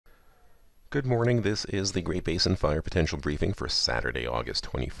Good morning. This is the Great Basin Fire Potential Briefing for Saturday, August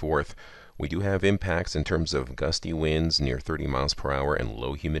 24th. We do have impacts in terms of gusty winds near 30 miles per hour and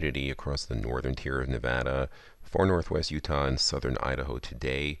low humidity across the northern tier of Nevada, far northwest Utah, and southern Idaho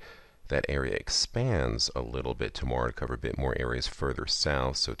today. That area expands a little bit tomorrow to cover a bit more areas further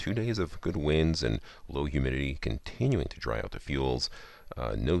south. So 2 days of good winds and low humidity continuing to dry out the fuels.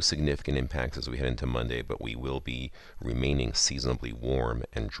 No significant impacts as we head into Monday, but we will be remaining seasonably warm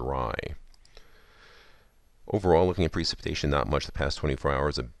and dry. Overall, looking at precipitation, not much the past 24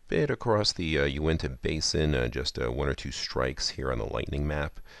 hours. A bit across the Uinta Basin, just one or two strikes here on the lightning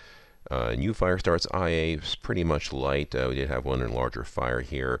map. New fire starts IA is pretty much light. We did have one larger fire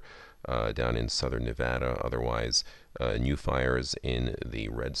here down in southern Nevada. Otherwise, new fires in the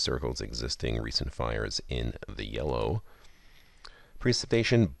red circles, existing recent fires in the yellow.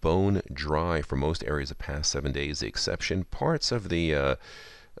 Precipitation bone dry for most areas the past 7 days. The exception parts of the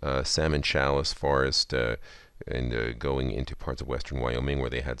Salmon Chalice Forest and going into parts of western Wyoming where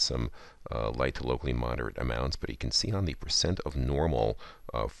they had some light to locally moderate amounts. But you can see on the percent of normal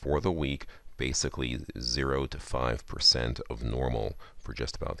for the week, basically 0 to 5% of normal for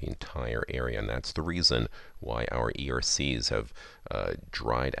just about the entire area. And that's the reason why our ERCs have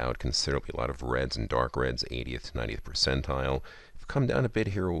dried out considerably. A lot of reds and dark reds, 80th to 90th percentile. Come down a bit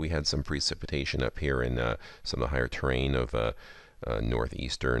here where we had some precipitation up here in some of the higher terrain of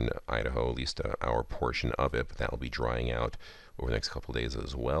northeastern Idaho, at least our portion of it, but that will be drying out over the next couple of days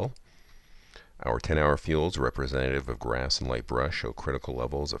as well. Our 10-hour fuels, representative of grass and light brush, show critical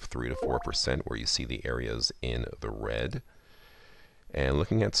levels of 3 to 4%, where you see the areas in the red. And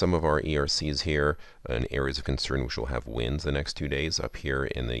looking at some of our ERCs here, in areas of concern which will have winds the next 2 days, up here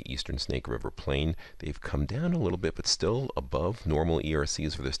in the eastern Snake River Plain, they've come down a little bit, but still above normal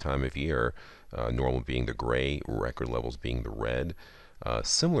ERCs for this time of year, normal being the gray, record levels being the red.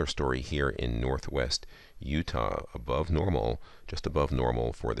 Similar story here in northwest Utah, above normal, just above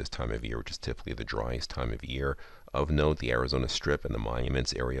normal for this time of year, which is typically the driest time of year. Of note, the Arizona Strip and the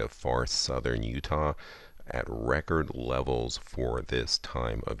Monuments area of far southern Utah at record levels for this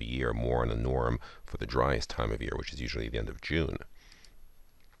time of year, more on the norm for the driest time of year, which is usually the end of June.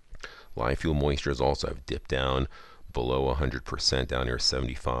 Live fuel moistures also have dipped down below 100%, down near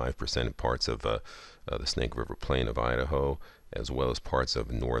 75% in parts of the Snake River Plain of Idaho, as well as parts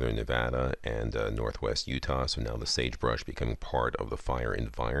of northern Nevada and northwest Utah. So now the sagebrush becoming part of the fire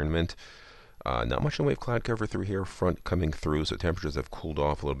environment. Not much in the way of cloud cover through here, front coming through, so temperatures have cooled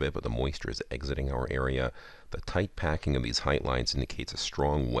off a little bit, but the moisture is exiting our area. The tight packing of these height lines indicates a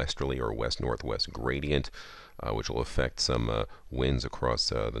strong westerly or west-northwest gradient, which will affect some winds across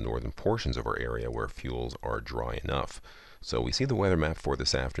the northern portions of our area where fuels are dry enough. So we see the weather map for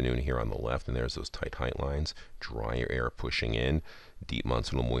this afternoon here on the left, and there's those tight height lines, drier air pushing in, deep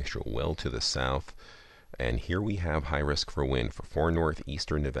monsoonal moisture well to the south. And here we have high risk for wind for far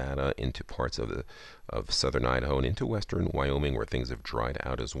northeastern Nevada into parts of southern Idaho and into western Wyoming where things have dried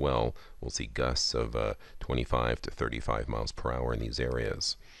out as well. We'll see gusts of 25 to 35 miles per hour in these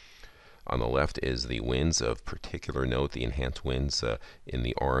areas. On the left is the winds of particular note. The enhanced winds in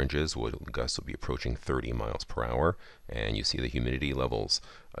the oranges, gusts will be approaching 30 miles per hour. And you see the humidity levels,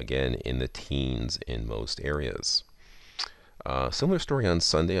 again, in the teens in most areas. Similar story on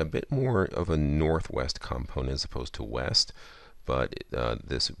Sunday, a bit more of a northwest component as opposed to west, but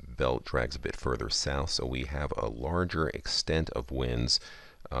this belt drags a bit further south, so we have a larger extent of winds,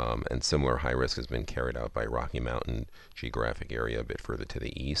 and similar high risk has been carried out by Rocky Mountain geographic area a bit further to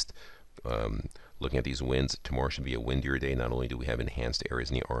the east. Looking at these winds, tomorrow should be a windier day. Not only do we have enhanced areas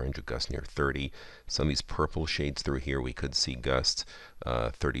in the orange, a gust near 30. Some of these purple shades through here, we could see gusts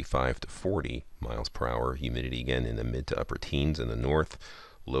 35 to 40 miles per hour. Humidity again in the mid to upper teens in the north,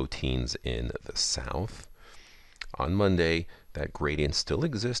 low teens in the south. On Monday, that gradient still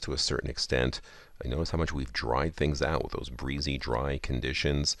exists to a certain extent. I notice how much we've dried things out with those breezy, dry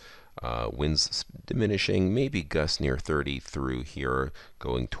conditions. Winds diminishing, maybe gusts near 30 through here,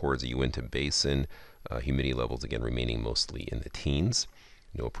 going towards the Uinta Basin. Humidity levels again remaining mostly in the teens.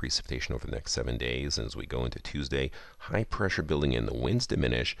 No precipitation over the next 7 days. And as we go into Tuesday, high pressure building in. The winds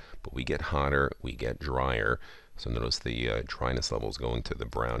diminish, but we get hotter, we get drier. So notice the dryness levels going to the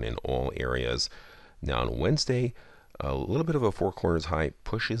brown in all areas. Now on Wednesday, a little bit of a four corners high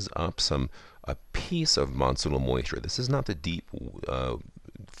pushes up a piece of monsoonal moisture. This is not the deep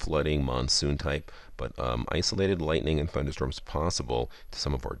flooding monsoon type, but isolated lightning and thunderstorms possible to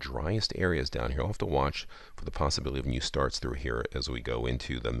some of our driest areas down here. I'll have to watch for the possibility of new starts through here as we go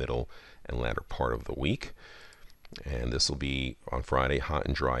into the middle and latter part of the week. And this will be on Friday, hot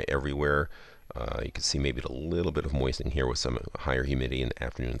and dry everywhere. You can see maybe a little bit of moistening here with some higher humidity and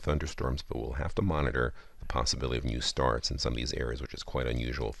afternoon thunderstorms, but we'll have to monitor the possibility of new starts in some of these areas, which is quite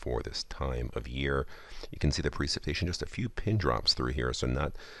unusual for this time of year. You can see the precipitation, just a few pin drops through here, so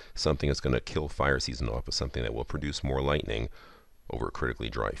not something that's going to kill fire season off, but something that will produce more lightning over critically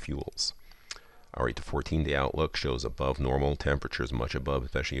dry fuels. Our 8 to 14-day outlook shows above normal temperatures, much above,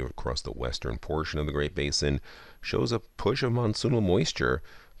 especially across the western portion of the Great Basin, shows a push of monsoonal moisture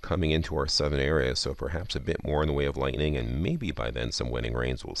coming into our southern area, so perhaps a bit more in the way of lightning, and maybe by then some wetting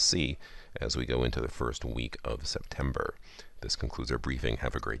rains. We'll see as we go into the first week of September. This concludes our briefing.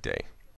 Have a great day.